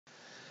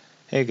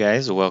Hey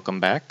guys, welcome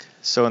back.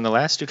 So in the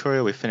last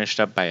tutorial we finished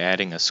up by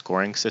adding a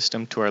scoring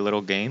system to our little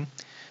game,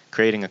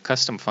 creating a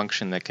custom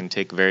function that can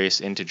take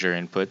various integer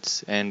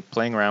inputs, and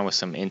playing around with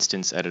some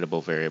instance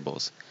editable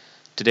variables.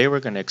 Today we're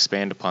going to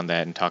expand upon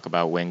that and talk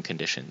about win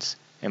conditions,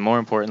 and more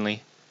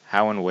importantly,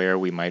 how and where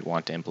we might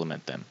want to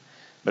implement them.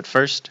 But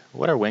first,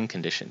 what are win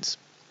conditions?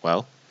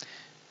 Well,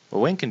 a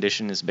win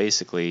condition is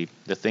basically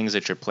the things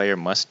that your player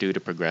must do to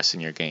progress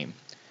in your game.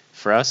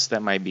 For us,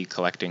 that might be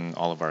collecting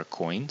all of our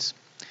coins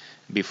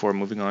before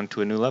moving on to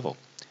a new level.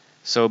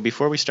 So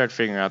before we start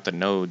figuring out the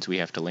nodes we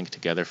have to link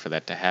together for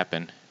that to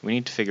happen, we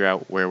need to figure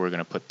out where we're going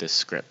to put this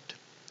script.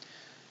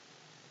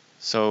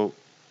 So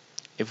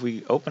if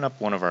we open up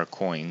one of our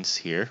coins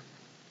here,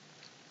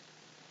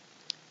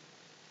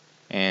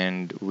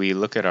 and we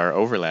look at our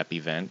overlap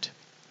event,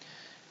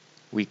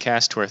 we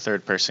cast to our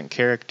third person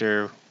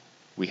character,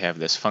 we have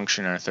this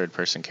function in our third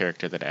person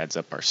character that adds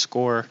up our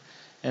score,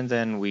 and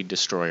then we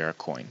destroy our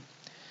coin.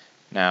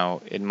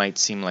 Now it might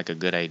seem like a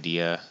good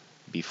idea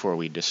before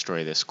we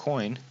destroy this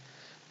coin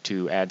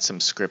to add some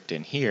script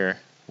in here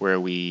where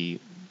we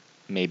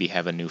maybe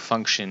have a new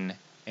function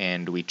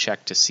and we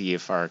check to see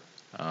if our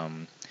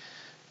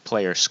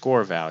player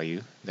score value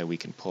that we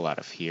can pull out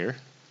of here,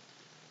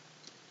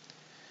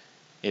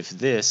 if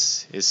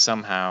this is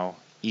somehow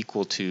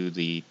equal to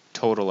the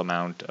total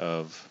amount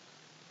of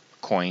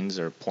coins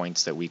or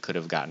points that we could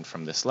have gotten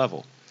from this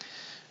level.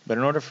 But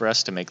in order for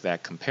us to make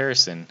that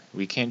comparison,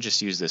 we can't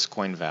just use this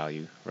coin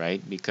value,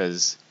 right?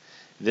 Because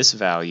this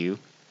value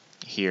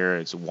here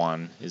is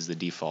 1 is the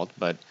default,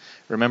 but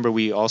remember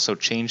we also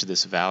changed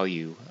this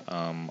value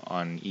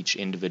on each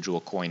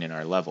individual coin in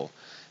our level.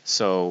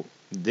 So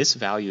this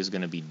value is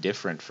going to be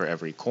different for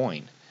every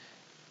coin,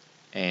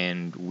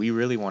 and we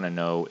really want to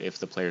know if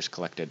the players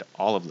collected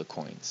all of the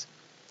coins.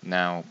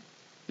 Now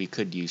we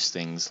could use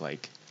things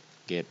like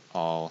get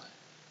all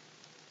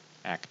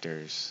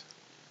actors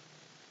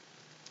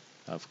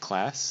of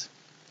class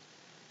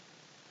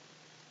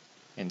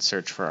and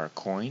search for our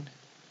coin,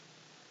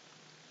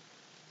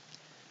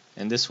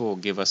 and this will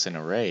give us an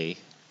array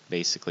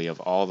basically of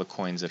all the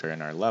coins that are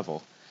in our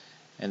level,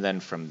 and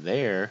then from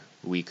there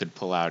we could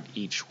pull out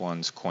each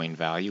one's coin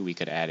value, we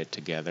could add it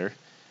together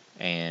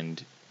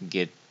and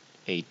get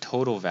a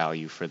total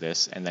value for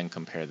this and then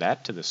compare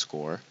that to the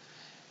score.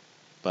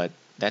 But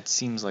that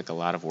seems like a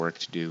lot of work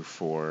to do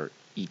for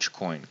each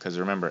coin, because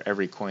remember,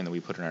 every coin that we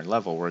put in our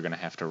level we're going to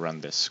have to run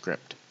this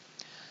script.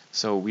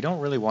 So we don't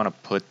really want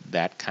to put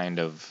that kind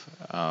of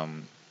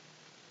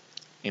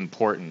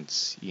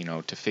importance,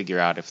 to figure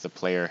out if the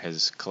player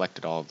has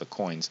collected all of the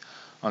coins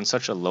on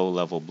such a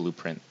low-level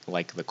blueprint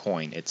like the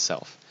coin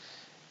itself.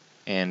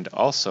 And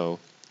also,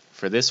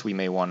 for this we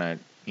may want to,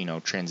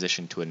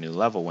 transition to a new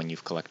level when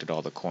you've collected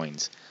all the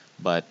coins.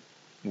 But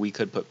we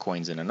could put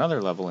coins in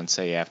another level and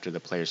say after the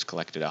player's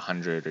collected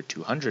 100 or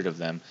 200 of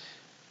them,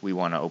 we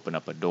want to open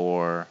up a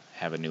door,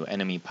 have a new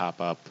enemy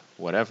pop up,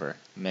 whatever.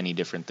 Many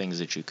different things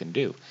that you can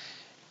do.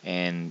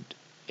 And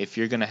if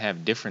you're going to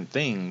have different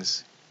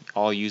things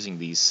all using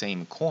these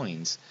same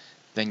coins,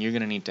 then you're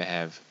going to need to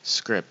have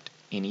script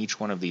in each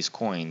one of these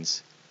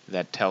coins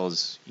that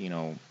tells,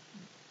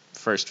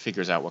 first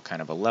figures out what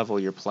kind of a level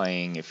you're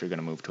playing, if you're going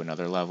to move to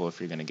another level, if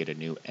you're going to get a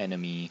new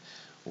enemy,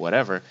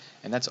 whatever.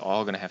 And that's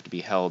all going to have to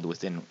be held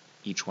within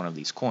each one of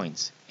these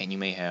coins. And you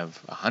may have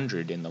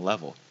 100 in the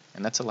level.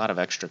 And that's a lot of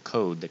extra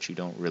code that you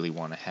don't really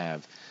want to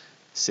have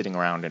sitting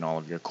around in all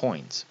of your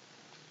coins.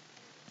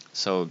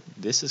 So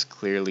this is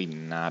clearly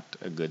not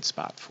a good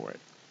spot for it.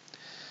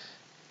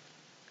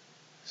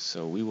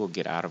 So we will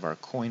get out of our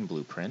coin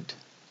blueprint.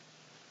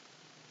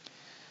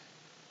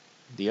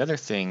 The other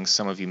thing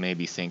some of you may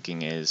be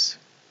thinking is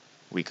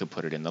we could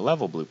put it in the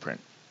level blueprint.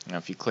 Now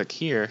if you click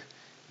here,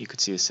 you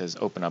could see it says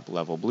open up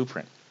level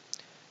blueprint.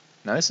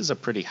 Now this is a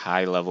pretty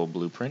high level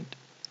blueprint.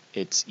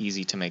 It's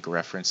easy to make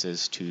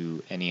references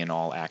to any and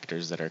all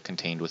actors that are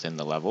contained within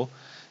the level.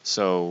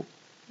 So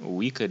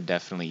we could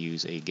definitely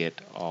use a get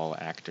all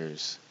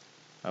actors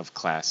of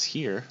class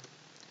here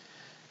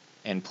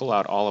and pull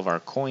out all of our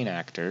coin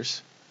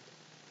actors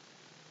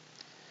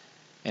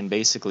and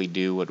basically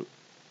do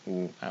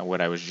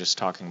what I was just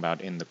talking about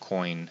in the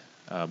coin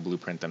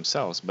blueprint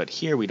themselves. But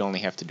here we'd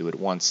only have to do it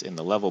once in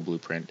the level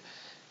blueprint,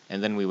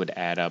 and then we would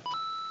add up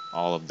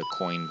all of the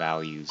coin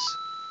values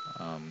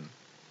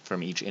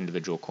from each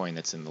individual coin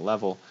that's in the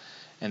level,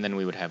 and then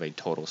we would have a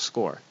total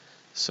score.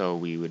 So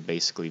we would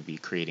basically be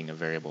creating a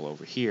variable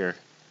over here,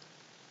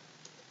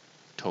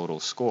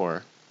 total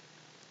score,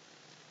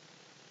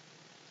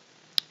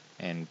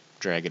 and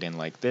drag it in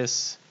like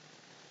this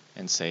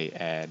and say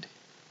add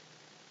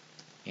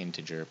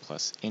integer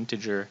plus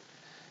integer,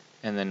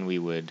 and then we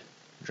would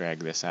drag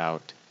this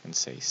out and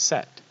say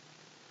set.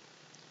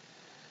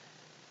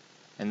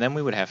 And then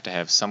we would have to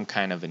have some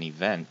kind of an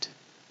event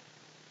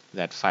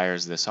that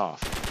fires this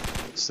off,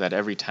 so that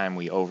every time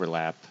we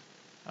overlap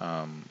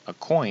a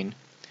coin,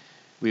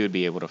 we would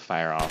be able to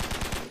fire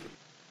off,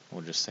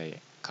 we'll just say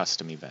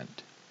custom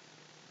event,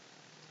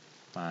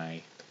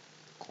 my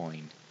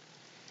coin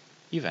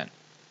event.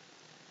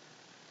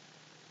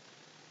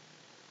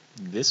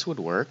 This would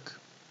work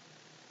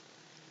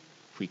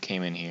we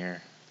came in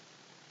here,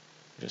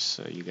 just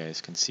so you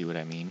guys can see what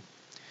I mean,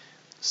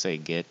 say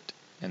get,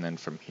 and then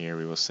from here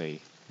we will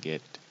say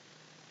get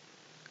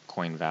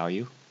coin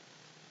value.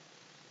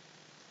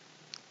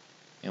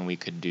 And we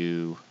could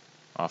do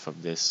off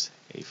of this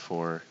a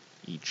for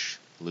each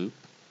loop.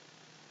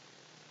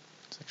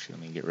 So actually,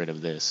 let me get rid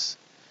of this.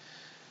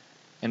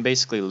 And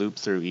basically loop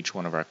through each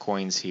one of our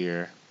coins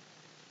here,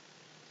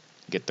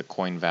 get the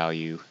coin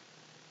value,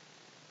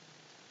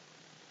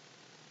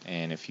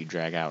 and if you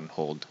drag out and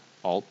hold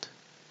Alt,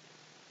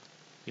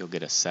 you'll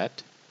get a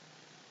set.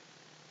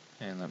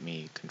 And let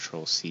me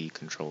Control C,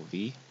 Control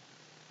V.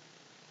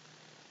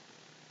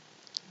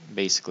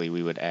 Basically,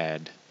 we would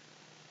add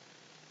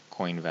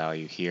coin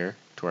value here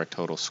to our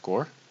total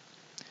score,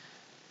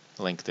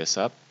 link this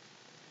up,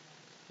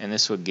 and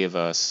this would give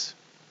us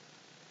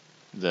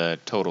the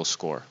total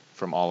score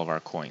from all of our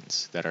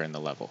coins that are in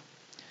the level.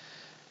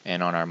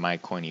 And on our My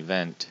Coin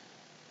event,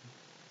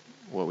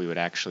 what we would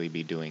actually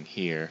be doing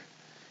here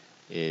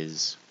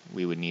is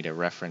we would need a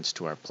reference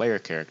to our player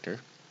character,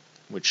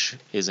 which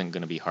isn't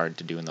going to be hard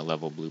to do in the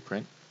level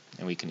blueprint,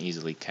 and we can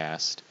easily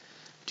cast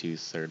to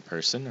third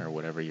person or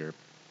whatever your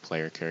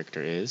player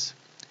character is,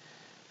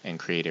 and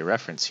create a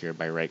reference here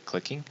by right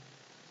clicking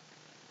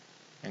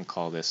and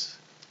call this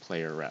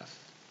player ref.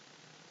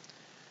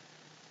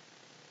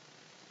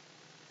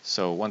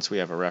 So once we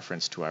have a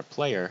reference to our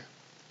player,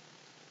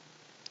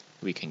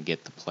 we can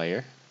get the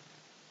player,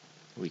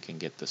 we can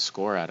get the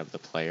score out of the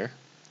player,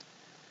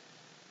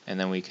 and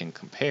then we can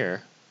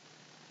compare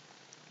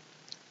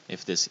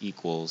if this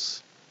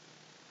equals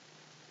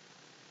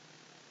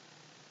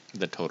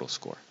the total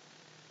score.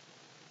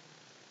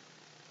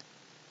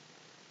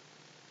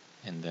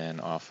 And then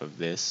off of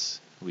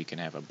this we can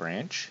have a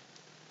branch,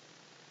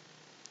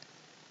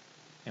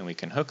 and we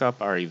can hook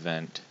up our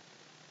event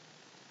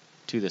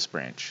to this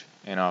branch.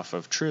 And off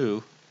of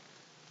true,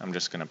 I'm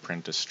just going to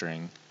print a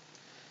string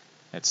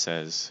that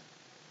says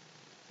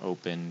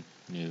open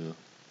new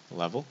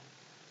level.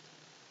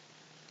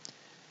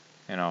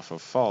 And off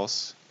of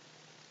false,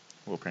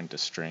 we'll print a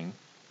string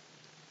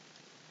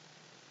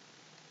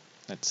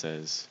that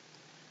says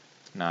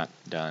not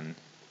done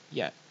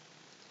yet.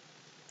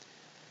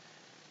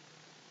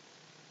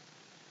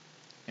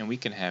 And we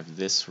can have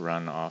this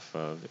run off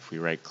of, if we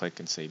right click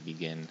and say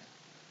begin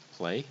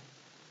play,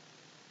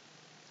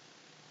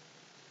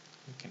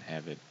 we can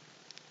have it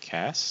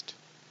cast,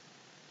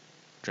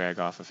 drag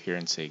off of here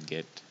and say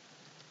get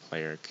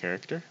player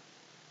character,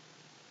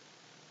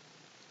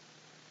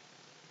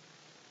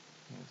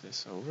 move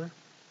this over,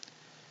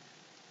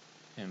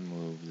 and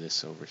move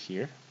this over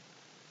here,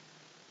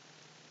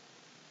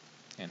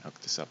 and hook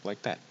this up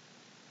like that.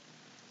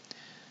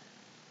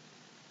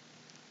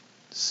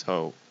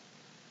 So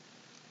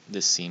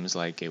this seems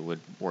like it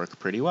would work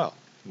pretty well.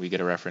 We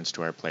get a reference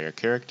to our player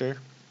character,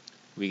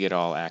 we get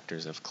all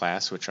actors of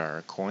class, which are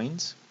our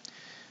coins.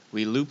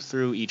 We loop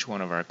through each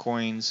one of our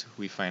coins,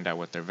 we find out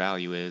what their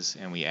value is,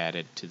 and we add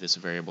it to this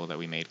variable that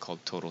we made called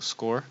total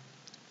score,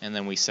 and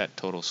then we set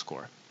total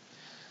score.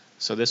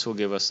 So this will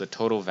give us the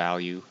total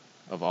value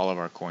of all of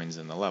our coins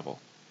in the level.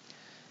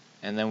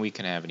 And then we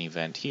can have an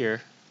event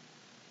here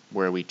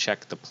where we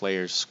check the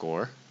player's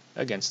score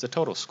against the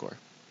total score.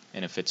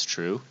 And if it's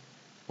true,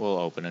 we'll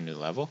open a new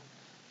level,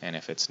 and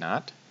if it's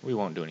not, we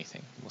won't do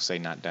anything. We'll say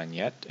not done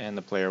yet, and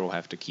the player will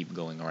have to keep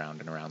going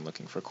around and around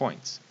looking for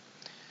coins.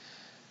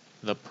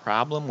 The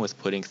problem with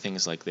putting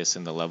things like this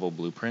in the level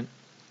blueprint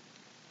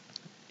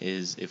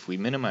is if we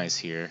minimize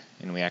here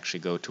and we actually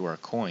go to our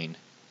coin,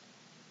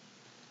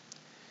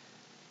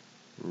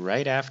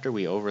 right after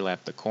we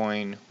overlap the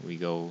coin, we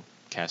go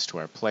cast to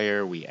our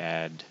player, we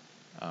add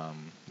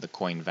the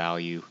coin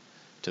value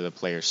to the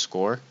player's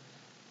score.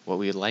 What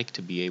we'd like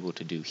to be able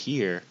to do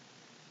here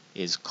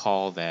is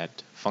call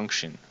that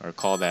function, or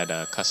call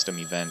that custom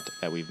event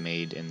that we've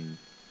made in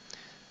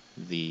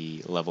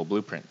the level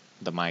blueprint,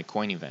 the My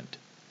Coin event.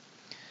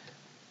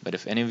 But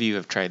if any of you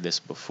have tried this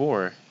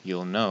before,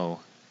 you'll know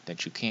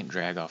that you can't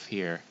drag off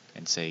here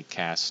and say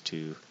cast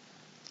to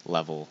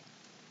level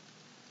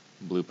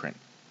blueprint.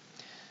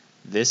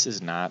 This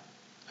is not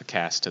a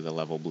cast to the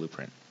level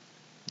blueprint.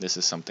 This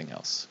is something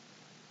else.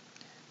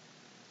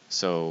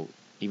 So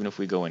even if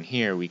we go in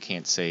here, we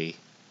can't say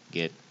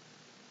get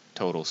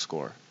total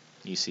score.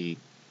 You see,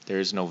 there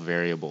is no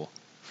variable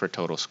for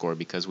total score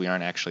because we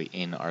aren't actually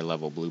in our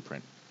level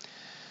blueprint.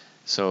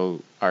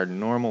 So our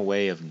normal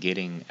way of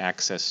getting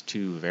access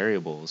to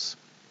variables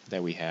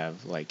that we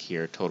have, like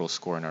here total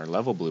score in our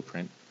level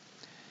blueprint,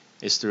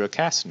 is through a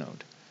cast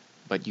node.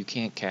 But you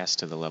can't cast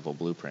to the level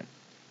blueprint.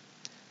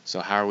 So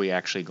how are we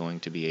actually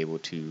going to be able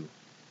to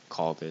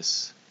call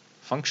this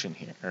function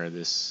here, or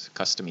this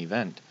custom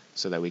event,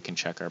 so that we can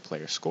check our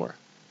player score?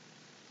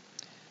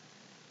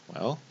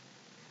 Well,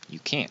 you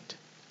can't.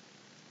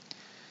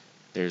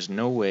 There's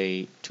no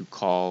way to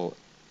call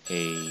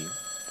a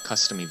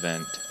custom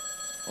event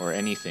or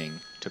anything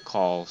to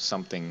call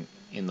something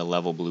in the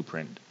level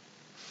blueprint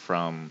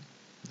from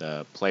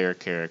the player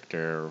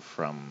character, or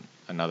from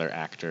another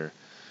actor,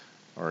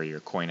 or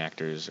your coin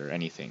actors, or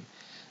anything.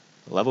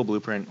 The level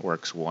blueprint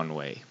works one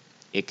way,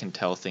 it can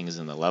tell things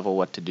in the level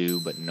what to do,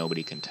 but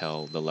nobody can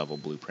tell the level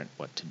blueprint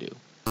what to do.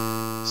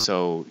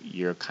 So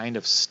you're kind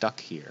of stuck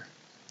here,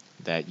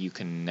 that you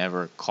can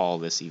never call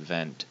this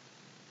event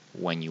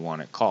when you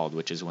want it called,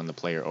 which is when the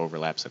player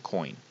overlaps a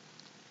coin.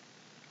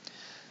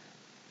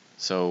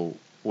 So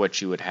what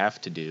you would have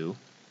to do,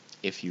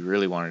 if you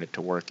really wanted it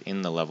to work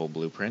in the level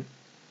blueprint,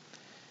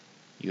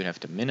 you would have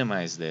to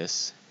minimize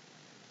this,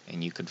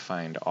 and you could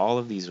find all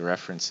of these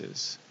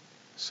references.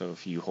 So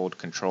if you hold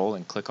Control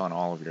and click on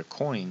all of your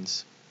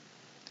coins,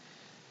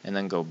 and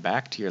then go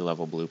back to your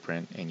level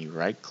blueprint and you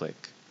right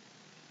click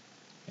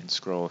and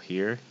scroll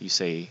here, you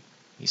see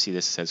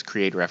this says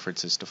create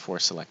references to 4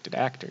 selected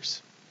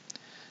actors.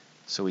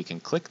 So we can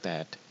click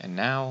that, and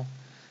now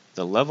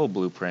the level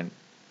blueprint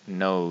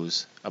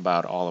knows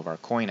about all of our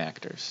coin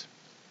actors.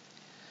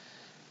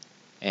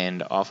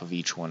 And off of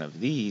each one of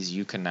these,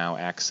 you can now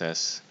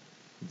access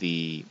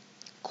the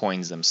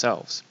coins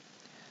themselves.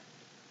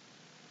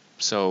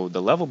 So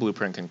the level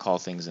blueprint can call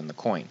things in the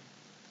coin,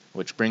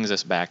 which brings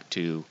us back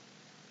to,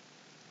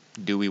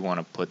 do we want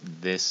to put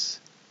this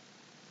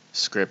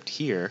script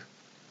here,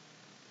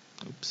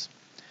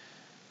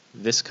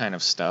 this kind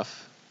of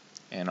stuff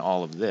and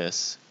all of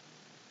this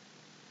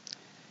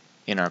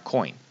in our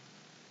coin?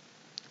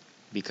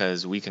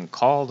 Because we can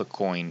call the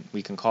coin,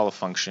 we can call a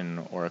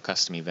function or a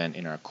custom event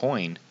in our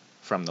coin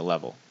from the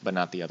level, but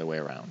not the other way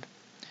around.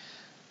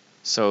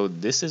 So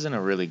this isn't a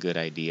really good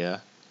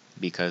idea,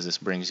 because this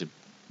brings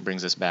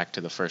us back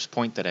to the first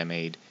point that I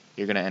made.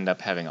 You're going to end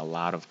up having a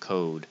lot of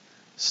code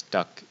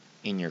stuck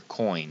in your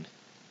coin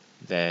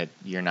that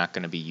you're not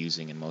going to be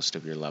using in most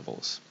of your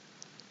levels.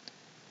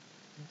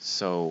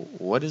 So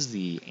what is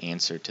the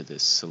answer to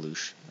this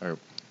solution, or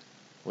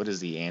what is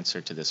the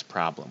answer to this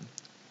problem?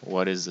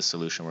 What is the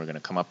solution we're going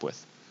to come up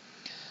with?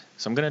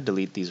 So I'm going to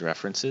delete these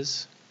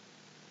references,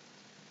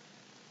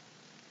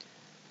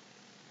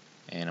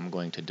 and I'm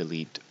going to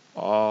delete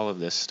all of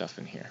this stuff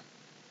in here.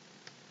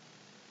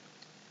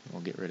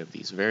 We'll get rid of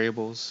these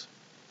variables,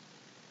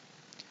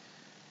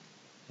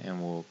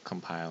 and we'll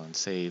compile and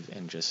save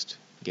and just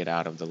get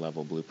out of the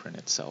level blueprint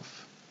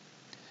itself.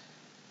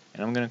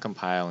 And I'm going to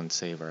compile and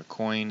save our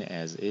coin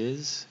as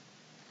is,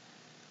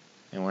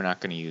 and we're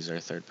not going to use our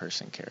third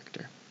person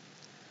character.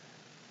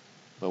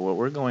 But what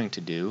we're going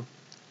to do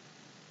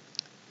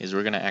is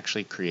we're going to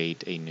actually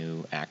create a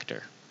new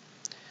actor.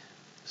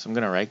 So I'm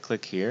going to right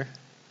click here,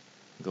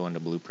 go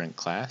into Blueprint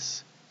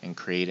Class, and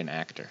create an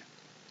actor.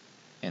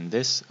 And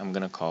this I'm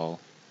going to call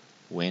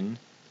Win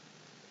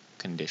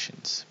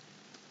Conditions.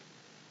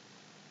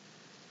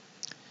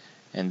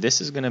 And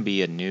this is going to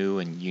be a new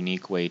and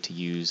unique way to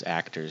use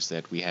actors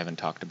that we haven't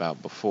talked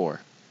about before.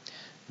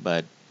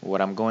 But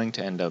what I'm going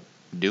to end up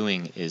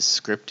doing is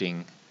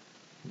scripting,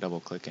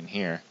 double click in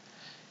here.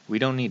 We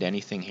don't need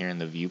anything here in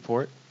the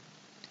viewport,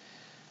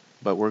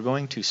 but we're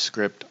going to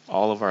script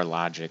all of our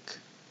logic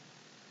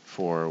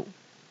for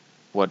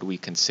what we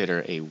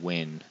consider a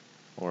win,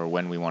 or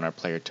when we want our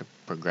player to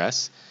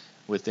progress,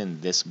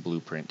 within this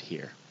blueprint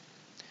here.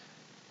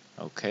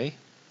 Okay.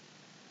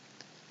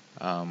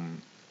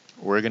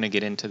 We're going to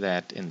get into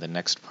that in the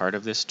next part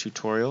of this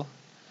tutorial.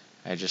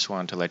 I just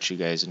wanted to let you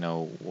guys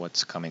know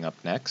what's coming up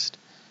next.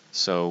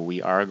 So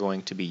we are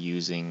going to be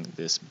using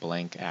this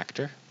blank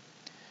actor,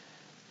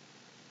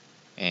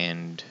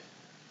 and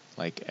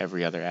like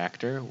every other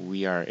actor,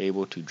 we are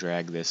able to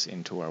drag this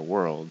into our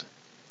world.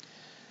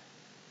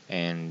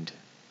 And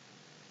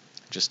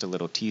just a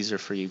little teaser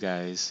for you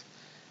guys,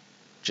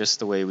 just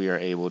the way we are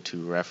able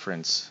to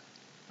reference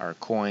our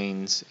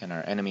coins and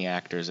our enemy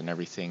actors and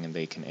everything, and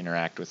they can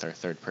interact with our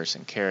third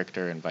person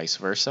character and vice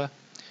versa,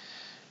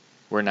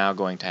 we're now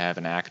going to have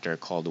an actor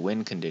called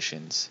Win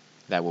Conditions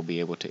that will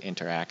be able to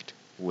interact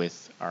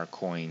with our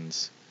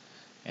coins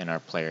and our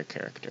player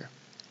character.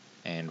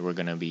 And we're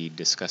going to be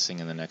discussing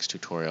in the next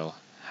tutorial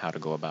how to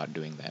go about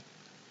doing that.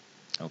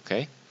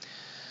 Okay?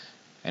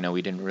 I know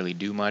we didn't really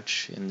do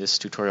much in this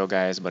tutorial,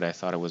 guys, but I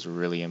thought it was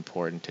really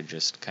important to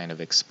just kind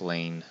of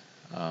explain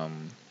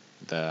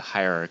the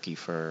hierarchy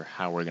for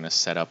how we're going to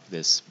set up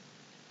this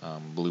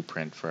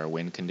blueprint for our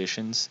win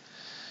conditions.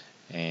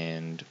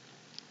 And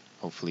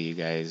hopefully you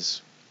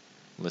guys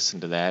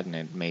listened to that and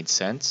it made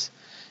sense.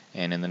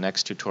 And in the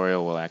next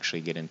tutorial, we'll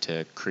actually get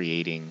into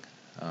creating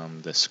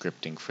the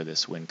scripting for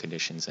this win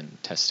conditions and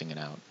testing it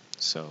out.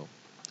 So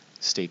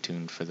stay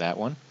tuned for that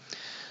one.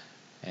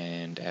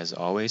 And as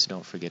always,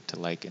 don't forget to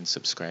like and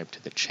subscribe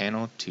to the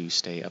channel to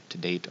stay up to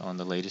date on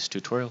the latest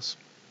tutorials.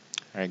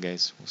 Alright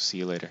guys, we'll see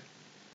you later.